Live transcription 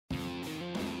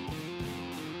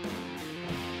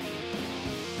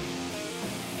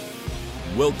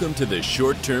Welcome to the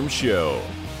Short Term Show,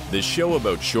 the show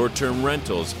about short-term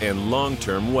rentals and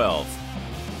long-term wealth,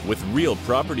 with real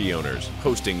property owners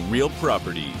hosting real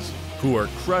properties who are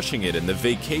crushing it in the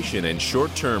vacation and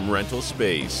short-term rental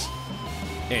space.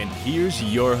 And here's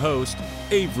your host,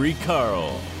 Avery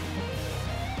Carl.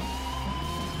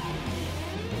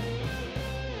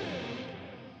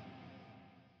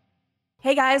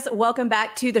 Hey guys, welcome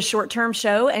back to the Short Term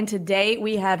Show. And today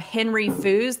we have Henry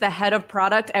Foos, the head of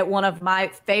product at one of my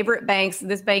favorite banks.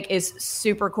 This bank is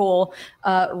super cool,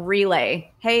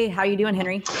 Relay. Hey, how you doing,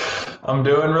 Henry? I'm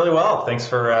doing really well. Thanks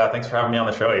for having me on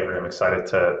the show, Avery. I'm excited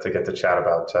to get to chat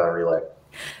about Relay.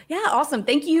 Yeah, awesome.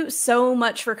 Thank you so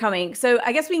much for coming. So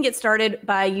I guess we can get started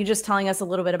by you just telling us a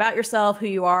little bit about yourself, who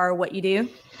you are, what you do.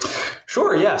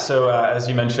 Sure. Yeah. So as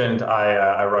you mentioned,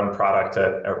 I run product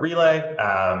at Relay.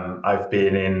 I've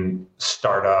been in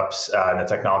startups in the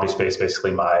technology space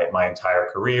basically my entire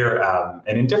career,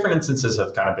 and in different instances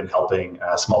have kind of been helping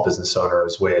small business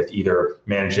owners with either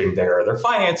managing their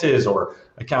finances or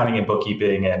accounting and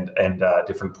bookkeeping and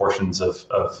different portions of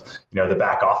the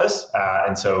back office.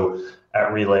 And so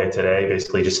at Relay today,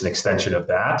 basically just an extension of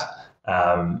that.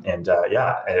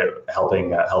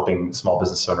 Helping small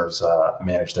business owners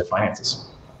manage their finances.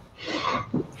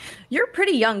 You're a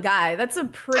pretty young guy. That's a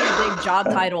pretty big job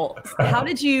title.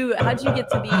 How'd you get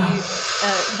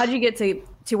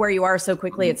to where you are so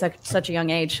quickly at such a young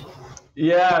age?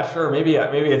 Yeah, sure. Maybe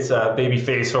it's baby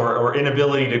face or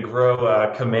inability to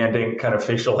grow commanding kind of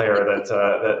facial hair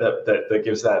that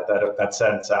gives that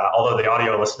sense. Although the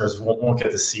audio listeners won't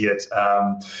get to see it.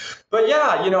 But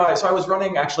yeah, so I was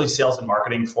running actually sales and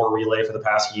marketing for Relay for the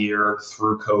past year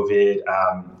through COVID.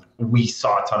 We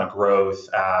saw a ton of growth,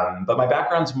 but my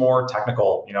background's more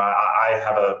technical. I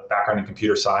have a background in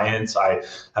computer science. I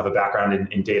have a background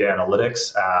in data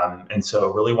analytics, and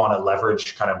so really want to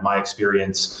leverage kind of my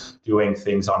experience doing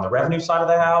things on the revenue side of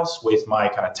the house with my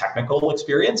kind of technical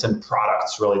experience, and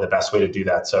product's really the best way to do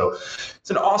that. So it's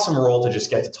an awesome role to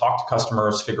just get to talk to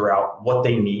customers, figure out what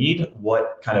they need,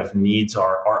 what kind of needs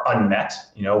are unmet.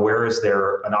 Where is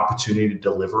there an opportunity to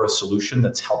deliver a solution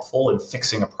that's helpful in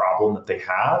fixing a problem that they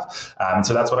have? And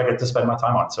so that's what I get to spend my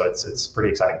time on. So it's pretty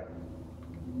exciting.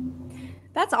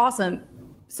 That's awesome.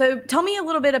 So tell me a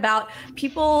little bit about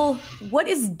what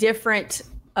is different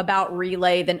about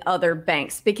Relay than other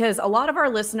banks? Because a lot of our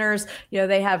listeners,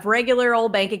 they have regular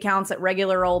old bank accounts at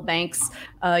regular old banks,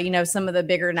 some of the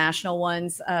bigger national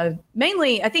ones.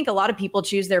 Mainly, I think a lot of people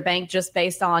choose their bank just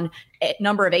based on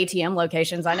number of ATM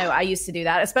locations. I know I used to do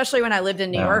that, especially when I lived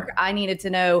in New York. I needed to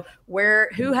know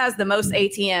who has the most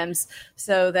ATMs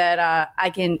so that I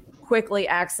can quickly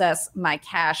access my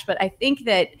cash. But I think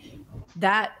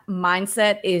that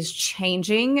mindset is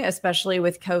changing, especially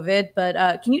with COVID.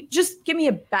 But can you just give me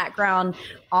a background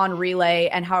on Relay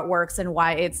and how it works and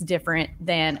why it's different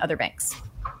than other banks?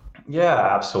 Yeah,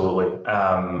 absolutely.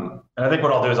 And I think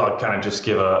what I'll do is I'll kind of just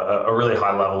give a really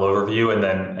high level overview, and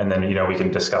then we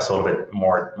can discuss a little bit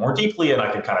more deeply, and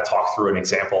I can kind of talk through an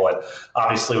example. And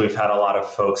obviously, we've had a lot of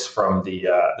folks from the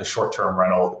short term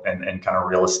rental and kind of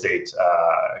real estate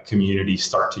community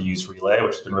start to use Relay,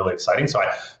 which has been really exciting. So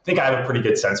I think I have a pretty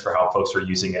good sense for how folks are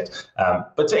using it.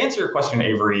 But to answer your question,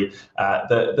 Avery,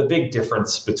 the big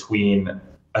difference between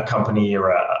a company or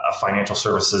a financial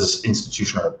services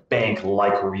institution or a bank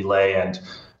like Relay and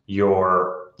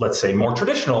your, let's say, more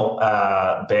traditional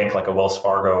bank like a Wells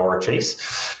Fargo or a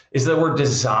Chase is that we're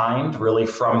designed really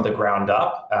from the ground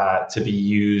up to be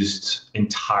used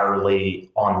entirely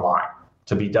online,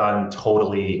 to be done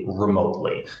totally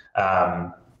remotely.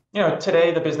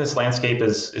 Today the business landscape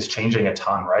is changing a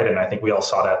ton, right? And I think we all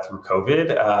saw that through COVID,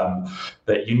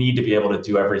 that you need to be able to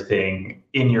do everything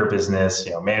in your business,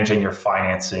 managing your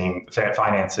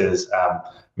finances,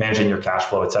 managing your cash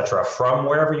flow, et cetera, from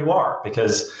wherever you are,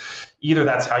 because either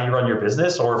that's how you run your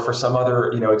business, or for some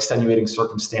other, extenuating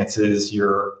circumstances,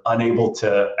 you're unable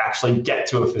to actually get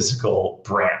to a physical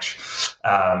branch.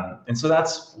 And so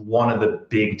that's one of the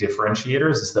big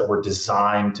differentiators, is that we're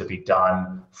designed to be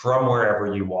done from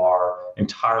wherever you are,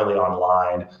 entirely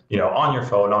online, on your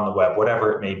phone, on the web,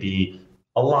 whatever it may be.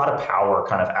 A lot of power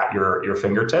kind of at your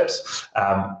fingertips.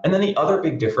 And then the other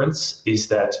big difference is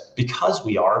that because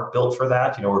we are built for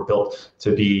that, we're built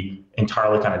to be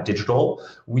entirely kind of digital,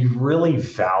 we really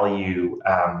value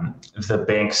the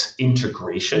bank's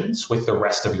integrations with the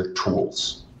rest of your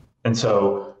tools. And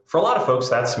so for a lot of folks,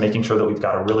 that's making sure that we've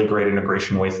got a really great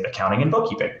integration with accounting and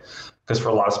bookkeeping. Because for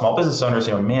a lot of small business owners,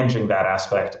 managing that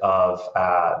aspect of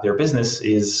their business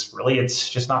it's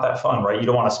just not that fun, right? You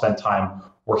don't want to spend time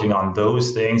working on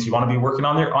those things. You want to be working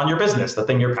on your business, the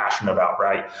thing you're passionate about,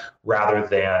 right? Rather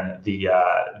than the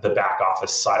back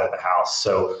office side of the house.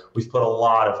 So we've put a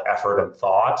lot of effort and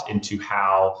thought into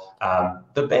how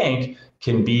the bank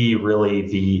can be really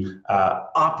the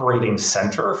operating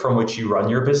center from which you run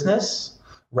your business,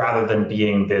 rather than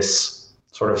being this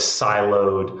sort of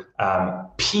siloed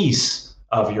piece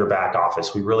of your back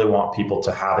office. We really want people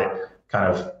to have it kind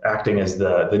of acting as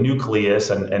the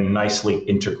nucleus and nicely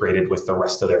integrated with the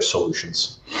rest of their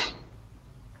solutions.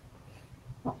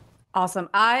 Awesome.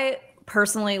 I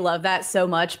personally love that so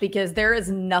much, because there is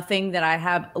nothing that I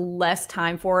have less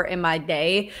time for in my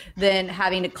day than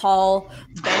having to call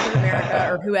Bank of America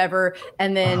or whoever,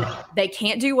 and then they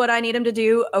can't do what I need them to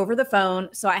do over the phone.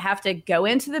 So I have to go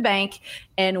into the bank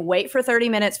and wait for 30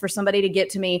 minutes for somebody to get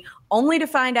to me, only to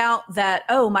find out that,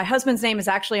 oh, my husband's name is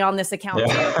actually on this account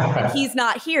too, and he's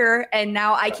not here. And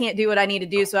now I can't do what I need to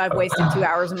do. So I've wasted 2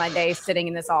 hours of my day sitting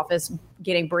in this office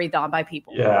getting breathed on by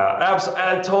people. Yeah,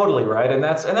 absolutely, totally right. And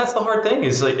that's the hard thing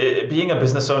is like being a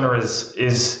business owner is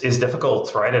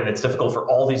difficult, right? And it's difficult for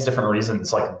all these different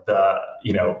reasons. Like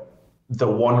the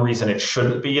one reason it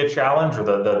shouldn't be a challenge, or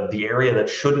the area that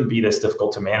shouldn't be this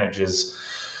difficult to manage, is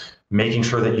making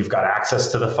sure that you've got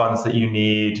access to the funds that you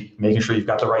need, making sure you've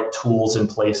got the right tools in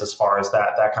place as far as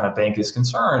that kind of bank is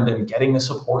concerned, and getting the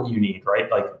support you need,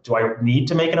 right? Like, do I need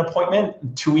to make an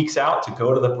appointment 2 weeks out to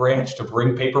go to the branch to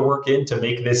bring paperwork in to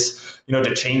make this,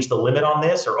 to change the limit on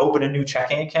this or open a new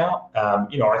checking account?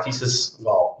 Our thesis,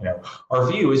 our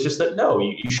view is just that no,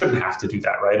 you shouldn't have to do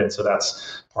that, right? And so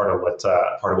that's part of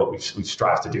what we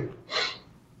strive to do.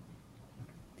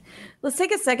 Let's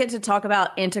take a second to talk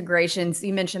about integrations.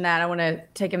 You mentioned that. I want to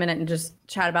take a minute and just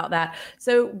chat about that.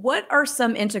 So what are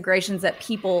some integrations that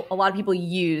a lot of people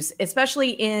use,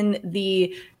 especially in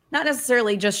the, not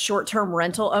necessarily just short-term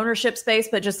rental ownership space,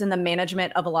 but just in the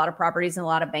management of a lot of properties and a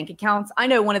lot of bank accounts? I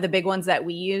know one of the big ones that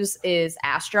we use is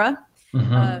Astra.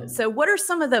 Mm-hmm. So what are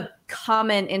some of the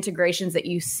common integrations that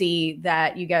you see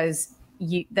that you guys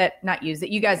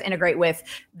integrate with,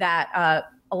 that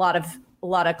a lot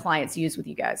of clients use with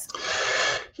you guys?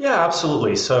 Yeah,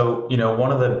 absolutely. So,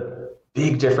 one of the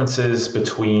big differences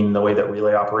between the way that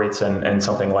Relay operates and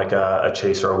something like a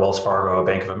Chase or a Wells Fargo, a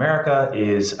Bank of America,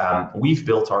 is we've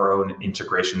built our own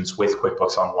integrations with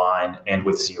QuickBooks Online and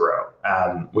with Xero,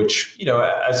 which,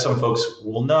 as some folks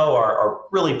will know, are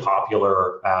really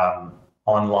popular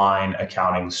online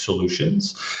accounting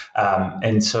solutions.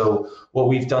 And so what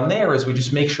we've done there is we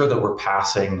just make sure that we're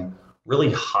passing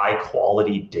really high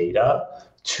quality data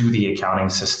to the accounting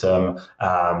system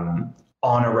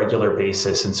on a regular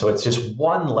basis. And so it's just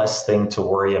one less thing to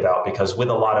worry about, because with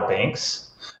a lot of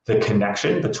banks, the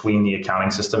connection between the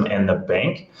accounting system and the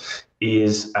bank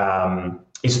is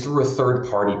through a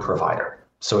third-party provider.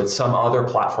 So it's some other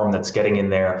platform that's getting in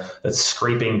there, that's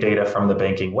scraping data from the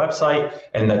banking website,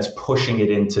 and that's pushing it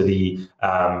into the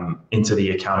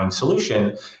accounting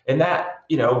solution. And that,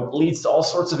 leads to all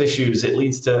sorts of issues. It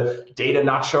leads to data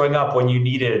not showing up when you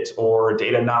need it, or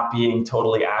data not being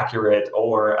totally accurate,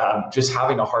 or just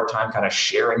having a hard time kind of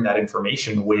sharing that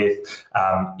information with,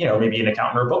 maybe an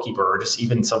accountant or a bookkeeper, or just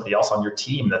even somebody else on your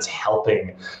team that's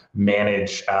helping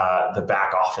manage the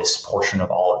back office portion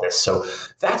of all of this. So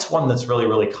that's one that's really,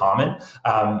 really common.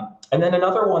 And then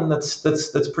another one that's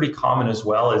pretty common as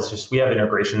well is just we have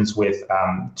integrations with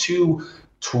two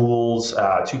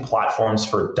platforms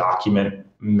for document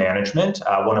management,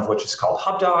 one of which is called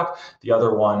HubDoc. The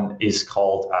other one is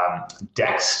called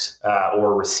Dext,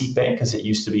 or Receipt Bank, as it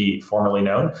used to be formerly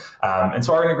known. And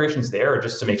so our integrations there are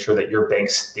just to make sure that your bank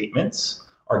statements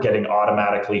are getting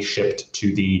automatically shipped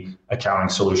to the accounting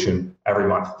solution every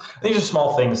month. These are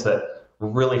small things that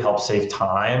really help save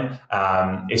time,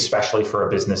 especially for a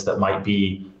business that might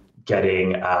be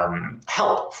getting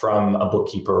help from a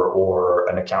bookkeeper or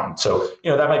an accountant. So,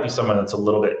 that might be someone that's a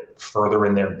little bit further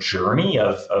in their journey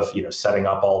of setting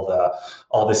up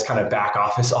all this kind of back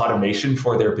office automation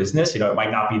for their business. It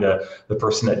might not be the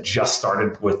person that just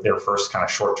started with their first kind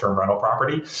of short-term rental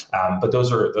property, but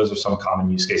those are some common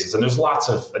use cases. And there's lots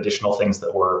of additional things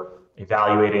that we're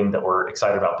evaluating, that we're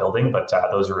excited about building, but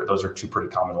those are two pretty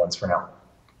common ones for now.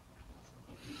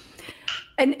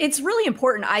 And it's really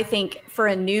important, I think, for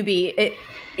a newbie.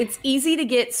 It's easy to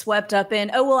get swept up in,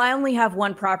 oh, well, I only have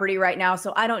one property right now,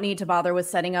 so I don't need to bother with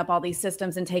setting up all these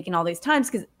systems and taking all this time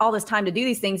to do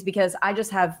these things, because I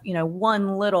just have,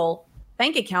 one little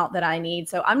bank account that I need.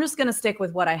 So I'm just going to stick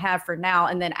with what I have for now.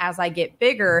 And then as I get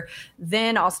bigger,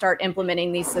 then I'll start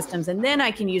implementing these systems. And then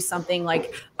I can use something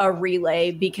like a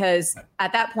Relay, because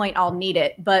at that point I'll need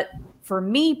it. But for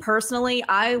me personally,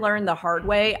 I learned the hard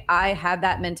way. I had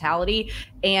that mentality,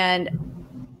 and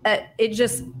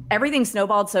everything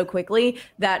snowballed so quickly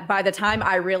that by the time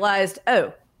I realized,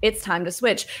 oh, it's time to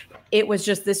switch, it was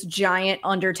just this giant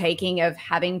undertaking of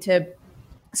having to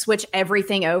switch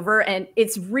everything over. And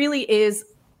it's really is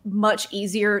much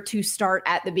easier to start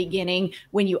at the beginning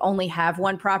when you only have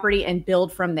one property and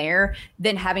build from there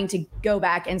than having to go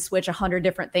back and switch 100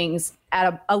 different things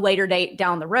at a later date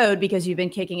down the road, because you've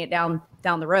been kicking it down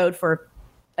the road for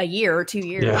a year or 2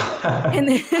 years. Yeah. and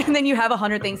then you have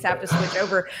 100 things to have to switch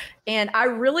over. And I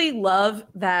really love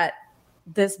that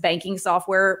this banking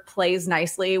software plays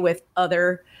nicely with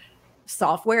other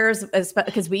softwares,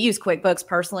 because we use QuickBooks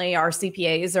personally. Our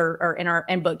CPAs are in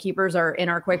and bookkeepers are in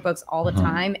our QuickBooks all the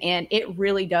time. And it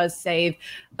really does save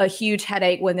a huge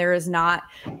headache when there is not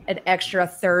an extra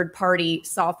third party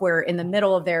software in the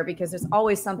middle of there, because there's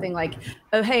always something like,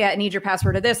 oh, hey, I need your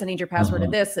password to this. I need your password to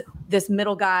this. This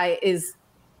middle guy is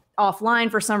offline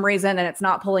for some reason and it's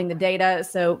not pulling the data.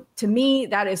 So to me,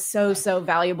 that is so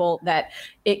valuable that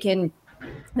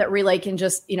Relay can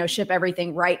just, ship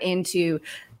everything right into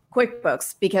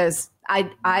QuickBooks, because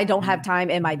I don't have time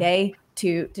in my day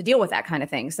to deal with that kind of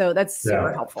thing. So that's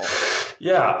super helpful.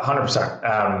 Yeah,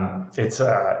 100%. It's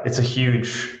a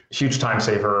huge time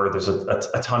saver. There's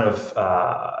a ton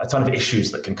of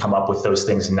issues that can come up with those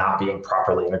things not being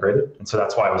properly integrated, and so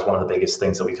that's why it was one of the biggest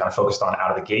things that we kind of focused on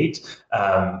out of the gate.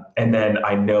 And then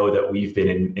I know that we've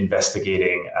been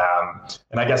investigating,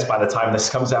 and I guess by the time this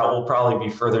comes out, we'll probably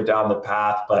be further down the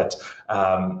path. But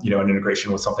an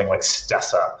integration with something like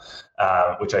Stessa,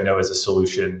 which I know is a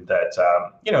solution that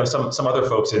some other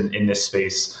folks in this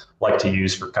space like to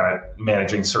use for kind of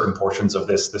managing certain portions of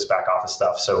this back office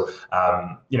stuff. So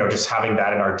just having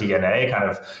that in our DNA kind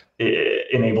of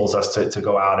enables us to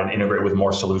go out and integrate with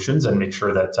more solutions and make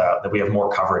sure that we have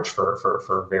more coverage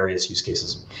for various use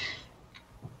cases.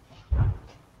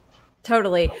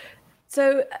 Totally.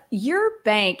 So your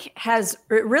bank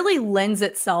it really lends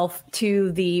itself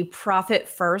to the profit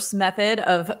first method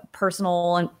of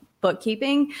personal and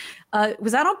bookkeeping.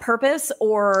 Was that on purpose,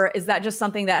 or is that just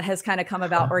something that has kind of come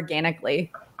about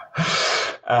organically?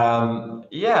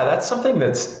 Yeah, that's something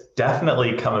that's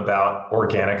definitely come about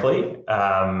organically.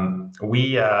 I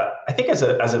think as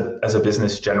a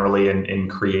business generally in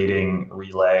creating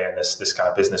Relay and this kind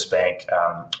of business bank,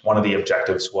 one of the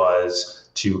objectives was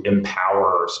to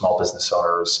empower small business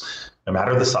owners, no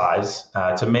matter the size,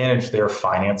 to manage their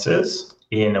finances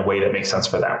in a way that makes sense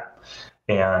for them.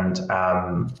 And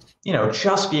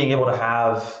just being able to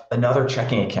have another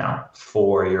checking account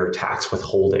for your tax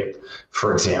withholding,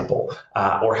 for example,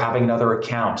 or having another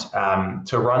account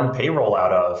to run payroll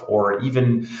out of, or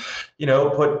even,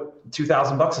 put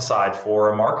 $2,000 aside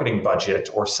for a marketing budget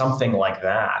or something like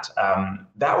that.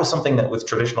 That was something that with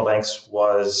traditional banks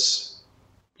was,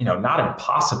 not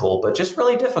impossible, but just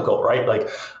really difficult, right? Like,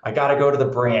 I got to go to the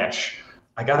branch.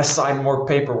 I got to sign more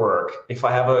paperwork. If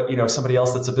I have somebody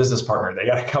else that's a business partner, they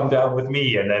got to come down with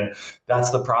me. And then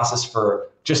that's the process for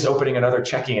just opening another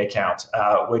checking account,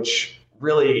 which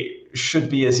really should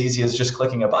be as easy as just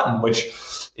clicking a button, which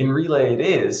in Relay it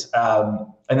is.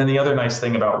 And then the other nice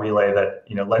thing about Relay that,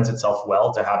 lends itself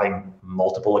well to having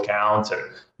multiple accounts and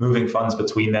moving funds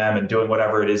between them and doing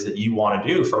whatever it is that you want to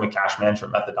do from a cash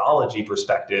management methodology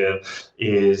perspective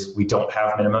is we don't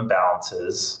have minimum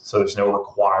balances. So there's no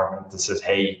requirement that says,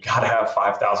 hey, you got to have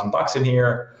 $5,000 in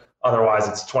here. Otherwise,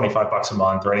 it's $25 a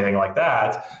month or anything like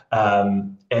that.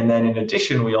 And then in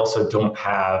addition, we also don't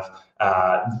have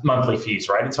monthly fees,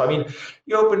 right? And so,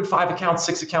 you open 5 accounts,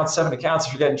 6 accounts, 7 accounts,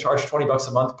 if you're getting charged $20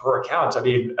 a month per account,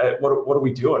 what are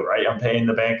we doing, right? I'm paying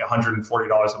the bank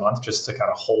 $140 a month just to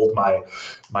kind of hold my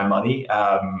money.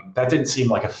 That didn't seem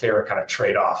like a fair kind of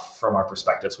trade-off from our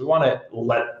perspective. So we want to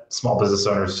let small business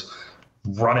owners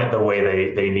run it the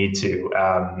way they need to.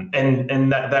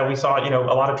 And that we saw, a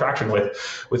lot of traction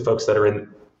with folks that are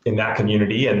in that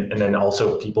community and then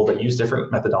also people that use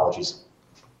different methodologies.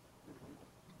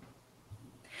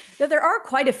 So there are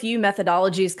quite a few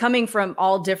methodologies coming from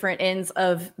all different ends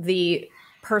of the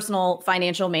personal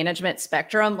financial management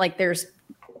spectrum. Like there's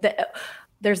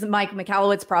the Mike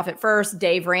Michalowicz Profit First,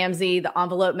 Dave Ramsey, the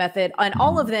envelope method, and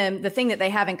all of them, the thing that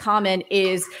they have in common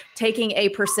is taking a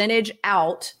percentage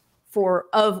out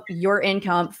of your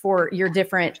income for your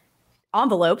different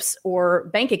envelopes or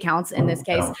bank accounts in this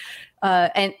case.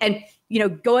 And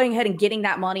going ahead and getting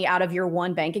that money out of your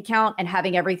one bank account and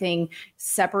having everything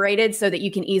separated so that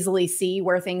you can easily see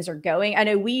where things are going. I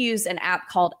know we use an app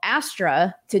called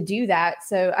Astra to do that.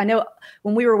 So I know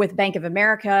when we were with Bank of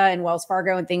America and Wells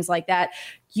Fargo and things like that,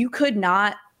 you could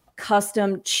not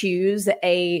custom choose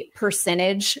a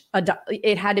percentage.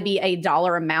 It had to be a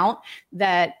dollar amount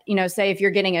that, say if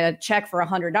you're getting a check for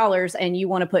 $100 and you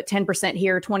want to put 10%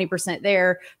 here, 20%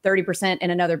 there, 30%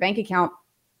 in another bank account,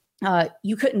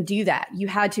 you couldn't do that. You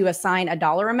had to assign a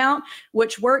dollar amount,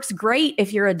 which works great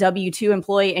if you're a W-2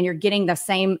 employee and you're getting the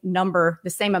same number, the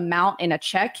same amount in a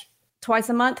check twice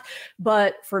a month.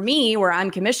 But for me, where I'm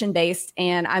commission based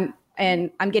and I'm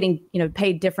getting,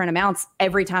 paid different amounts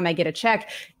every time I get a check,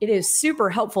 it is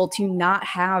super helpful to not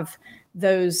have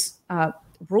those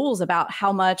rules about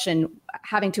how much and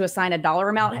having to assign a dollar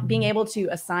amount. Being able to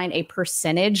assign a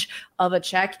percentage of a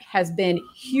check has been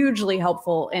hugely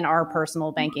helpful in our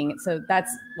personal banking. So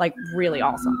that's like really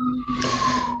awesome.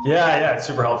 Yeah, it's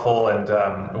super helpful,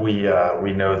 and we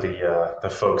know the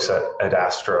folks at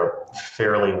Astra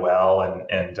fairly well,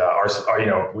 and our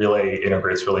Relay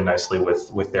integrates really nicely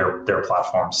with their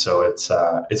platform. So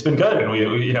it's been good, and we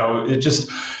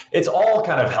it's all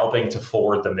kind of helping to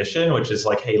forward the mission, which is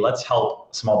like, hey, let's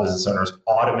help small business owners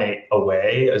automate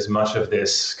away as much of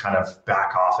this kind of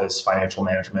back office financial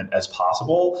management as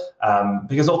possible,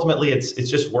 because ultimately it's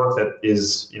just work that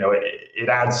is, it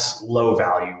adds low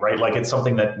value, right? Like it's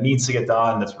something that needs to get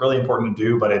done, that's really important to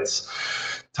do, but it's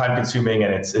time consuming,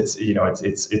 and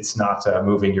it's not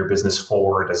moving your business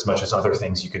forward as much as other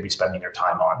things you could be spending your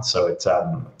time on. So it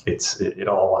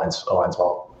all aligns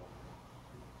well.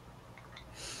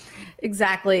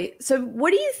 Exactly. So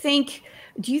what do you think?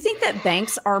 Do you think that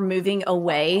banks are moving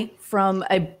away from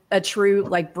a true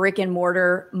like brick and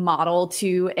mortar model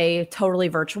to a totally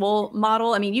virtual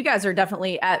model? I mean, you guys are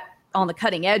definitely on the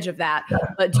cutting edge of that,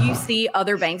 but do you see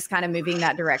other banks kind of moving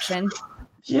that direction?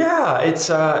 Yeah, it's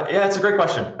a great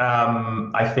question.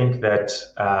 I think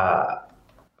that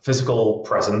physical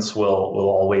presence will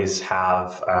always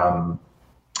have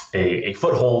a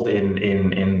foothold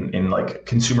in like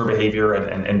consumer behavior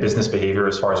and business behavior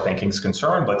as far as banking is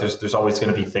concerned. But there's always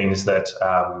going to be things that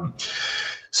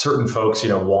certain folks,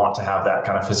 want to have that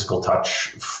kind of physical touch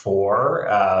for,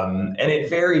 and it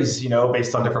varies,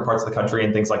 based on different parts of the country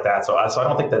and things like that. So I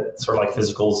don't think that sort of like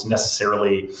physical is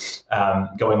necessarily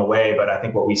going away, but I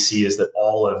think what we see is that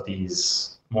all of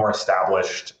these more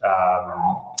established,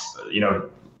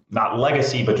 not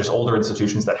legacy, but just older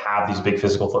institutions that have these big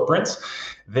physical footprints,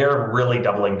 they're really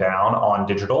doubling down on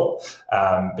digital,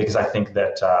 because I think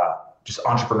that just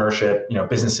entrepreneurship,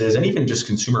 businesses, and even just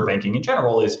consumer banking in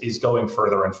general is going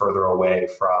further and further away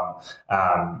from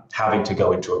having to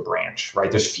go into a branch,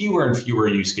 right? There's fewer and fewer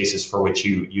use cases for which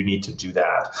you need to do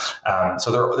that.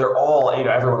 So they're all,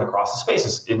 everyone across the space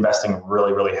is investing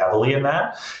really, really heavily in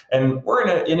that. And we're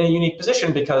in a unique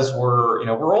position because we're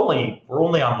only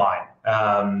online.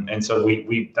 And so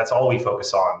we that's all we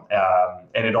focus on.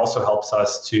 And it also helps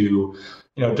us to,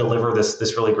 deliver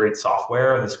this really great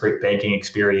software and this great banking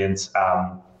experience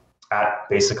at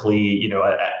basically,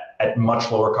 at much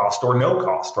lower cost or no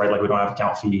cost, right? Like we don't have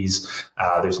account fees.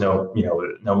 There's no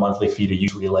monthly fee to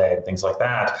use Relay and things like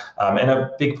that. And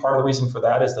a big part of the reason for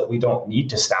that is that we don't need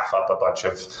to staff up a bunch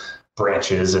of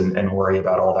branches and worry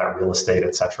about all that real estate,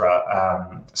 et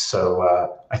cetera.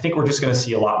 So I think we're just going to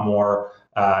see a lot more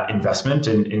investment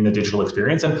in the digital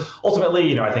experience. And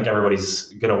ultimately, I think everybody's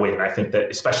going to win. I think that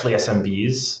especially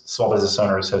SMBs, small business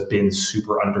owners, have been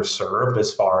super underserved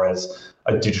as far as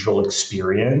a digital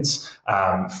experience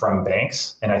from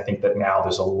banks. And I think that now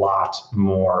there's a lot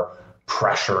more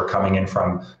pressure coming in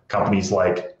from companies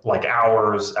like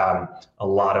ours, a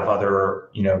lot of other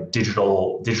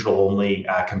digital only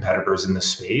competitors in the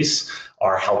space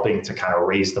are helping to kind of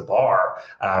raise the bar,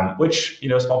 which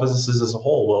small businesses as a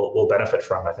whole will benefit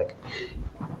from, I think.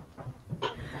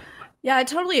 Yeah, I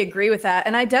totally agree with that,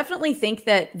 and I definitely think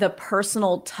that the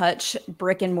personal touch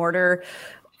brick and mortar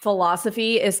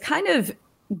philosophy is kind of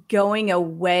going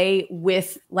away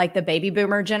with like the baby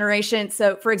boomer generation.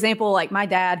 So for example, like my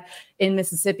dad in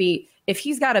Mississippi, if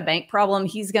he's got a bank problem,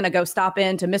 he's going to go stop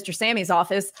into Mr. Sammy's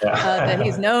office that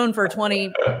he's known for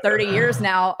 20, 30 years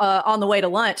now on the way to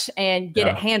lunch and get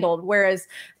it handled. Whereas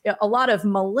a lot of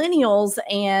millennials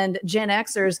and Gen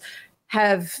Xers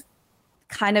have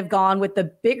kind of gone with the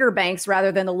bigger banks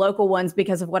rather than the local ones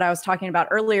because of what I was talking about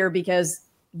earlier, because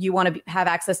you want to have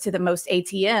access to the most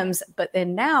ATMs. But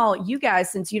then now you guys,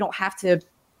 since you don't have to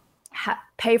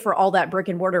pay for all that brick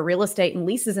and mortar real estate and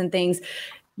leases and things,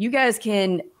 you guys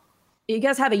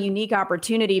have a unique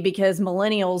opportunity because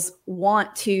millennials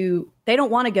they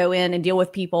don't want to go in and deal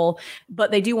with people,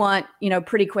 but they do want,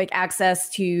 pretty quick access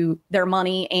to their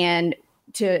money and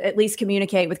to at least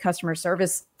communicate with customer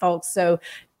service folks. So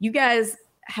you guys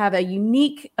have a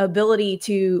unique ability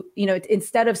to,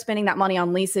 instead of spending that money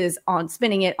on leases, on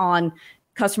spending it on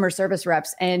customer service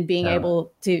reps and being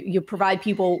able to provide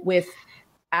people with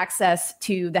access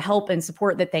to the help and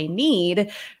support that they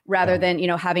need rather than,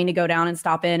 having to go down and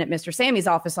stop in at Mr. Sammy's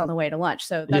office on the way to lunch.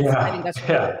 So I think that's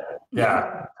really cool.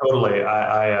 Yeah, totally.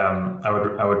 I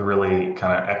would really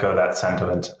kind of echo that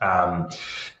sentiment.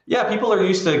 People are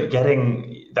used to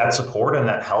getting that support and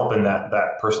that help and that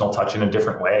personal touch in a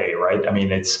different way, right? I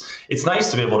mean, it's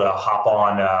nice to be able to hop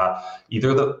on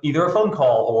either a phone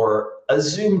call or a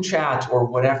Zoom chat or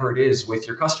whatever it is with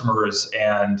your customers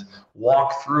and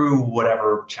walk through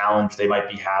whatever challenge they might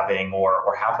be having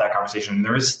or have that conversation. And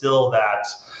there is still that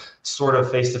sort of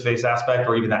face-to-face aspect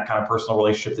or even that kind of personal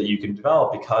relationship that you can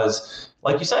develop because,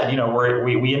 like you said,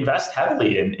 we invest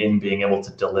heavily in being able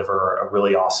to deliver a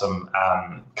really awesome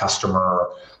customer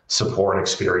support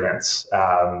experience.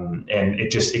 And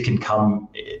it can come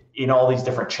in all these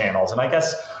different channels. And I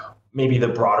guess maybe the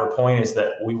broader point is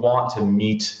that we want to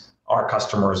meet our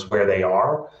customers where they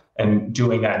are, and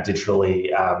doing that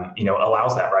digitally,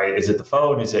 allows that, right? Is it the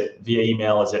phone? Is it via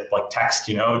email? Is it like text?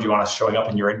 Do you want us showing up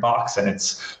in your inbox and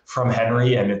it's from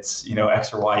Henry and it's,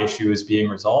 X or Y issue is being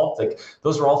resolved? Like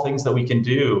those are all things that we can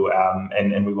do.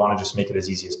 And we want to just make it as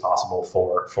easy as possible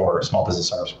for small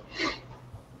business owners.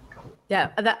 Yeah,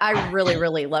 I really,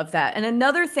 really love that. And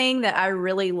another thing that I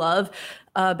really love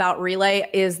about Relay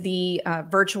is the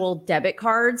virtual debit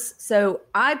cards. So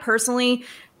I personally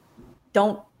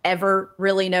don't ever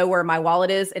really know where my wallet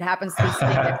is. It happens to be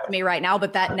sitting next to me right now,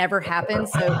 but that never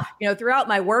happens. So, throughout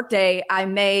my workday, I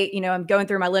may, I'm going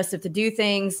through my list of to-do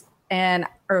things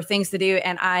or things to do,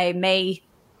 and I may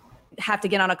have to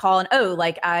get on a call and,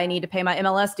 I need to pay my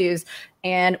MLS dues.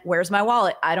 And where's my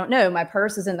wallet? I don't know. My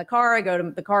purse is in the car. I go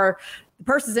to the car. The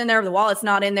purse is in there. The wallet's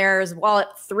not in there. Is the wallet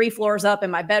 3 floors up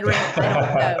in my bedroom? I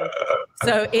don't know.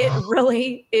 So it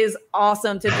really is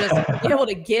awesome to just be able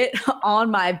to get on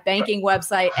my banking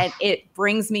website and it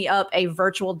brings me up a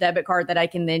virtual debit card that I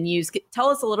can then use. Tell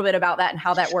us a little bit about that and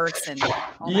how that works.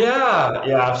 Yeah,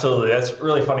 absolutely. That's a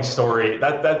really funny story.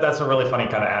 That's a really funny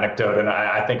kind of anecdote. And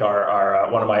I think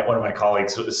our one of my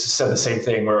colleagues said the same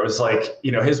thing where it was like,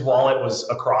 his wallet was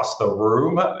across the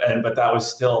room, but that was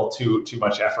still too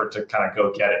much effort to kind of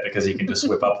go get it because he can just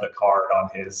whip up the card on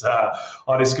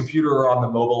his computer or on the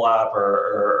mobile app or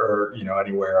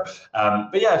anywhere.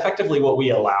 But yeah, effectively what we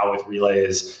allow with Relay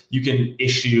is you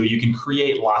can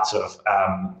create lots of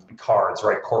cards,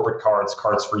 right? Corporate cards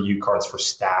for you, cards for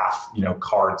staff,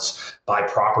 cards by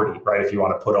property, right? If you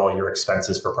want to put all your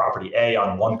expenses for property A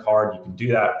on one card, you can do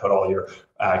that. Put all your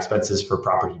expenses for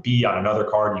property B on another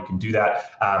card, you can do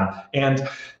that. And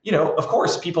of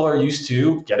course, people are used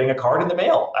to getting a card in the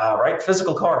mail, right?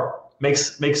 Physical card.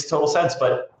 Makes total sense,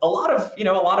 but a lot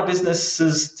of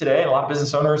businesses today, a lot of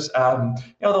business owners,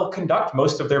 they'll conduct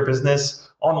most of their business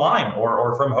online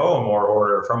or from home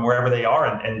or from wherever they are,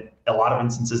 and a lot of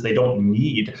instances they don't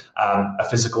need a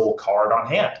physical card on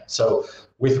hand. So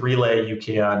with Relay, you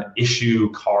can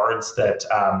issue cards that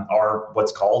are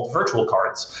what's called virtual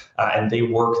cards, and they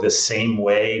work the same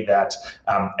way that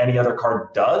any other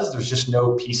card does. There's just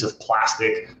no piece of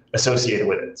plastic associated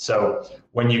with it. So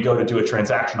when you go to do a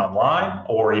transaction online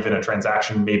or even a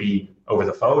transaction maybe over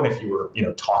the phone, if you were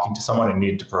talking to someone and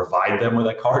needed to provide them with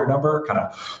a card number, kind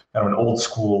of an old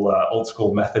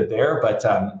school method there, but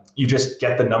you just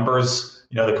get the numbers,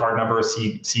 the card number,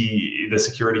 see the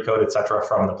security code, et cetera,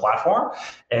 from the platform.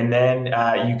 And then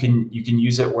you can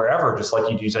use it wherever, just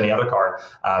like you'd use any other card.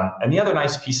 And the other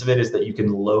nice piece of it is that you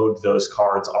can load those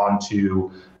cards onto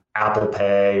Apple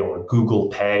Pay or Google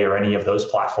Pay or any of those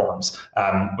platforms,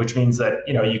 which means that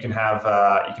you can have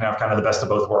kind of the best of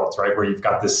both worlds, right? Where you've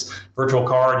got this virtual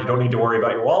card, you don't need to worry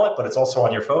about your wallet, but it's also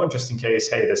on your phone just in case,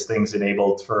 hey, this thing's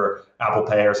enabled for Apple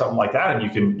Pay or something like that, and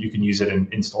you can use it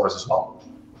in stores as well.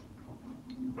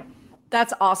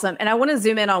 That's awesome. And I want to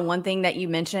zoom in on one thing that you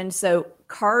mentioned. So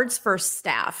cards for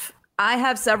staff. I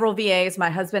have several VAs. My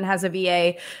husband has a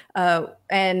VA,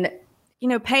 and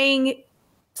paying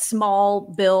small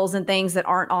bills and things that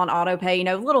aren't on auto pay,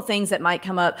 little things that might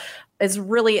come up is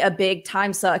really a big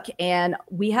time suck. And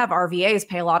we have our VAs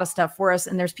pay a lot of stuff for us.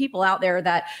 And there's people out there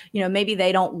that, maybe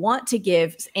they don't want to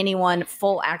give anyone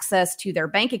full access to their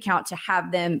bank account to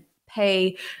have them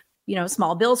pay,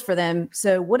 small bills for them.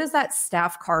 So what does that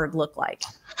staff card look like?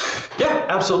 Yeah,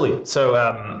 absolutely.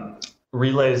 So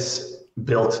Relay's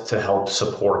built to help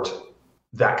support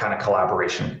that kind of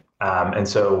collaboration. And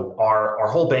so our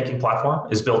whole banking platform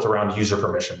is built around user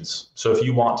permissions. So if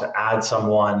you want to add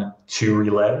someone to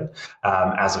Relay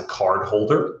as a card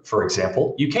holder, for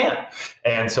example, you can.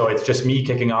 And so it's just me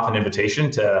kicking off an invitation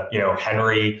to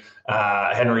Henry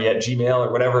at Gmail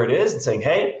or whatever it is and saying,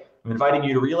 hey, I'm inviting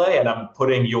you to Relay, and I'm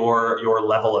putting your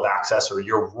level of access or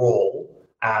your role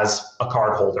as a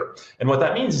card holder. And what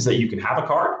that means is that you can have a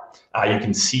card, you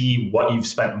can see what you've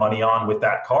spent money on with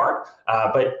that card,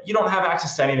 but you don't have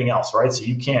access to anything else, right? So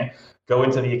you can't go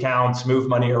into the accounts, move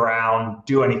money around,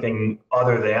 do anything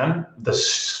other than the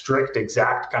strict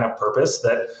exact kind of purpose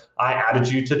that I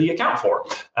added you to the account for.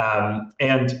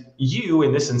 And you,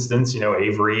 in this instance,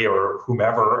 Avery or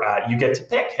whomever, you get to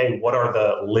pick, hey, what are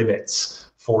the limits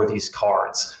for these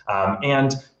cards?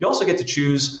 And you also get to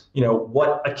choose,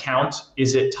 what account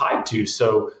is it tied to?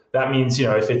 So that means,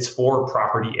 if it's for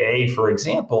property A, for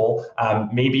example,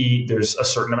 maybe there's a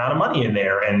certain amount of money in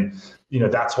there, and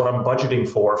that's what I'm budgeting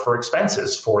for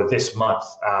expenses for this month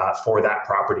for that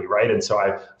property, right? And so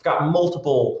I've got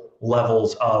multiple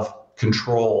levels of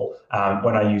control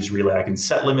when I use Relay. I can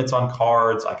set limits on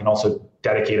cards. I can also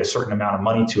dedicate a certain amount of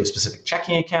money to a specific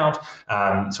checking account.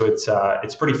 So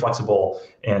it's pretty flexible,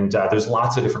 and there's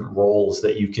lots of different roles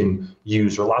that you can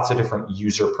use, or lots of different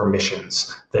user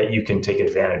permissions that you can take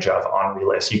advantage of on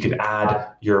Relay. So you can add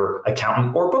your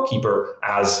accountant or bookkeeper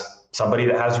as somebody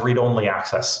that has read-only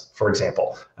access, for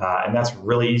example, and that's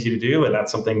really easy to do. And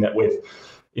that's something that with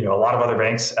a lot of other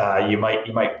banks, you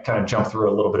might kind of jump through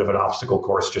a little bit of an obstacle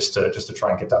course just to try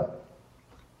and get done.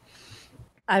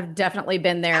 I've definitely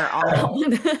been there on that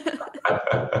one.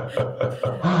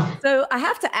 So I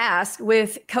have to ask,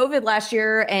 with COVID last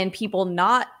year and people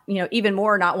not, even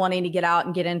more not wanting to get out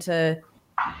and get into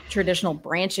traditional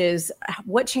branches,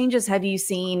 what changes have you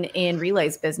seen in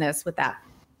Relay's business with that?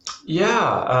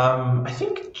 Yeah, I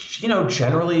think,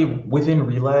 generally within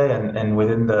Relay and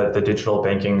within the digital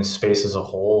banking space as a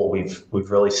whole, we've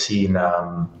really seen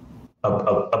a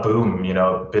boom,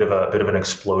 a bit of an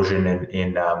explosion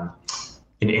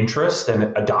in interest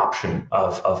and adoption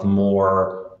of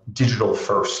more digital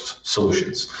first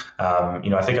solutions.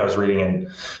 I think I was reading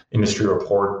an industry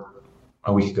report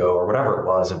a week ago or whatever it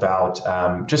was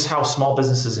about just how small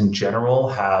businesses in general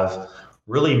have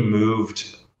really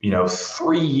moved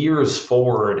 3 years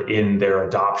forward in their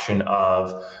adoption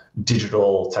of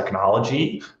digital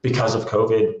technology because of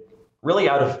COVID, really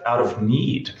out of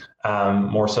need,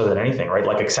 more so than anything, right?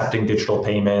 Like accepting digital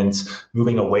payments,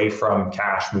 moving away from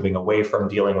cash, moving away from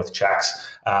dealing with checks.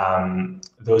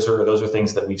 Those are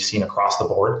things that we've seen across the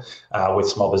board with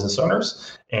small business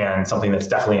owners, and something that's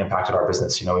definitely impacted our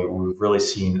business. We've really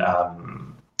seen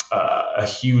a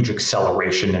huge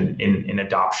acceleration in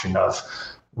adoption of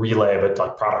Relay, but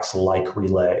like products like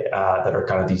Relay that are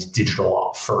kind of these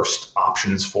digital first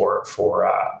options for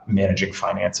managing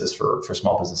finances for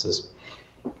small businesses.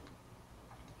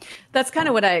 That's kind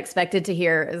of what I expected to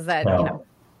hear, is that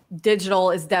digital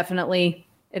is definitely,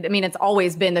 it's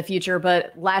always been the future,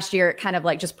 but last year it kind of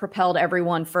like just propelled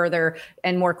everyone further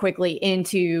and more quickly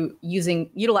into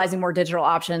utilizing more digital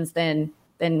options than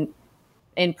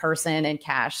in person and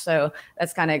cash. So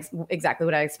that's kind of exactly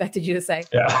what I expected you to say.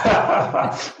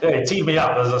 Yeah. It teed me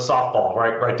up as a softball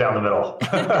right down the middle.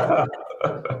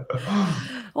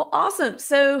 Well, awesome.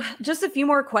 So just a few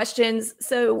more questions.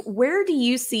 So where do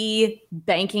you see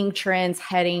banking trends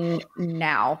heading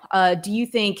now? Do you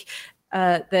think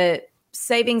that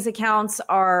savings accounts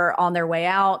are on their way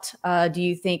out? Do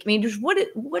you think, just what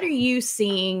are you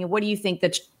seeing? What do you think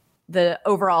that the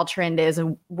overall trend is,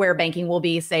 and where banking will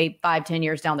be, say, 5-10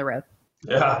 years down the road?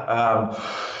 Yeah.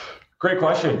 Great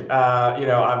question.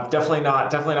 I'm definitely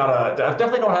not I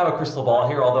definitely don't have a crystal ball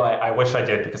here, although I wish I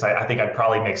did, because I think I'd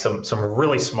probably make some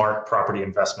really smart property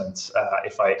investments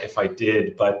if I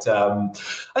did. But I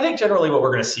think generally what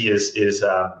we're going to see is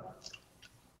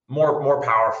more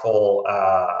powerful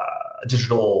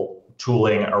digital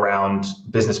tooling around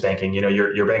business banking.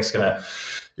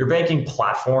 Your banking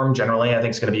platform generally, I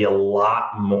think, is going to be a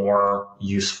lot more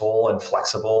useful and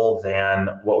flexible than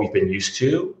what we've been used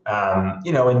to.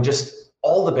 And just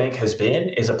all the bank has been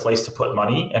is a place to put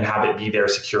money and have it be there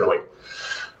securely,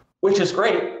 which is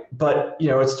great. But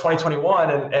it's 2021,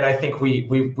 and I think we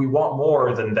want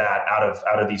more than that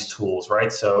out of these tools,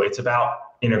 right? So it's about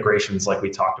integrations, like we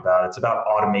talked about. It's about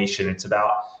automation. It's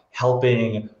about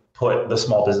helping put the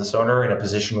small business owner in a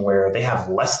position where they have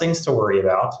less things to worry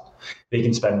about. They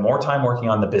can spend more time working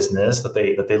on the business that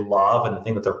they love and the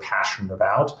thing that they're passionate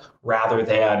about, rather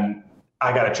than,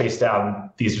 I got to chase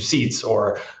down these receipts,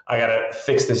 or I got to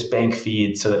fix this bank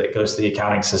feed so that it goes to the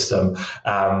accounting system.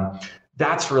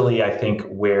 That's really, I think,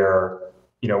 where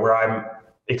I'm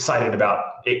excited about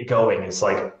it going, is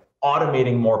like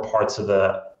automating more parts of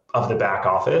the back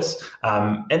office,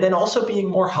 and then also being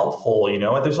more helpful.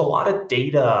 There's a lot of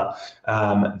data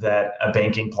that a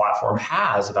banking platform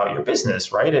has about your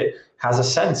business, right? It has a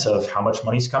sense of how much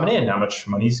money's coming in, how much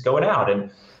money's going out, and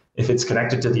if it's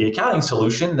connected to the accounting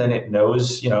solution, then it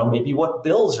knows, maybe what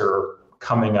bills are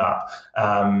coming up.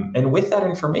 And with that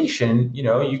information,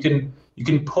 you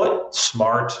can put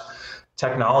smart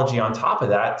technology on top of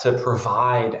that to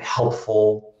provide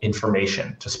helpful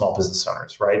information to small business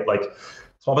owners, right? Like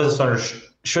small business owners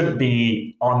shouldn't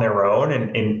be on their own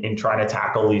in trying to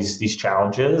tackle these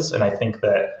challenges. And I think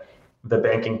that the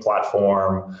banking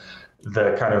platform,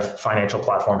 the kind of financial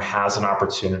platform, has an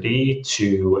opportunity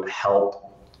to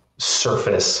help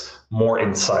surface more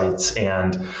insights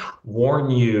and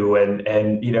warn you and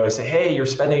say, hey, you're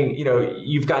spending,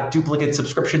 you've got duplicate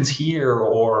subscriptions here,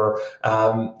 or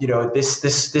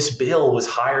this bill was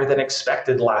higher than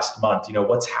expected last month.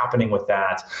 What's happening with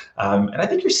that? And I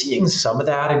think you're seeing some of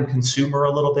that in consumer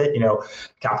a little bit.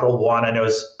 Capital One, I know,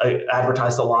 is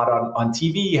advertised a lot on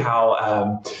TV,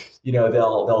 how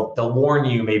they'll warn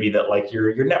you maybe that like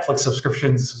your Netflix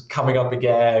subscription's coming up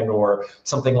again or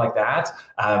something like that.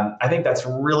 I think that's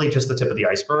really just the tip of the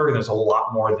iceberg. There's a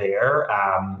lot more there,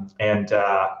 and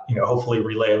hopefully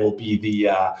Relay will be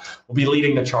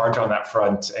leading the charge on that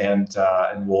front, and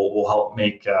we'll help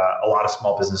make a lot of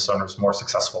small business owners more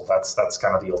successful. That's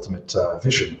kind of the ultimate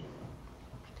vision.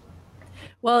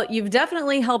 Well, you've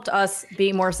definitely helped us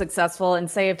be more successful and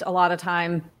saved a lot of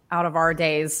time out of our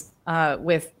days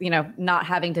with, not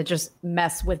having to just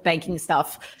mess with banking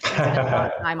stuff and spend a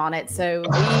lot of time on it. So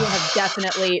we have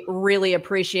definitely really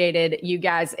appreciated you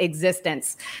guys'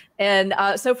 existence. And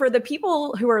so for the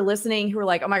people who are listening, who are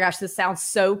like, oh my gosh, this sounds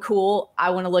so cool,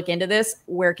 I want to look into this,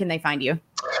 where can they find you?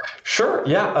 Sure.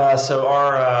 Yeah. So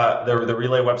our the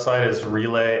Relay website is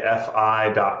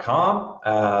relayfi.com.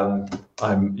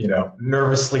 I'm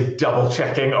nervously double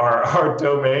checking our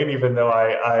domain, even though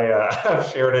I have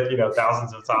shared it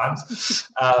thousands of times.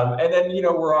 And then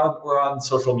we're on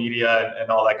social media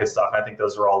and all that good stuff. I think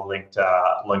those are all linked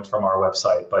from our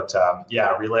website. But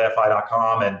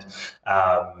relayfi.com, and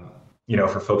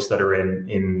for folks that are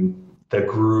in the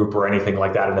group or anything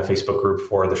like that, in the Facebook group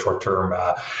for the short-term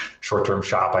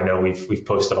shop, I know we've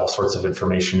posted all sorts of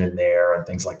information in there and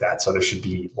things like that. So there should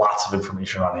be lots of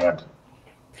information on hand.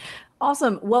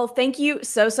 Awesome. Well, thank you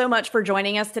so much for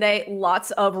joining us today.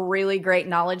 Lots of really great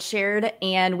knowledge shared,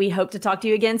 and we hope to talk to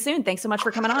you again soon. Thanks so much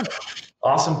for coming on.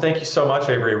 Awesome. Thank you so much,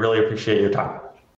 Avery. Really appreciate your time.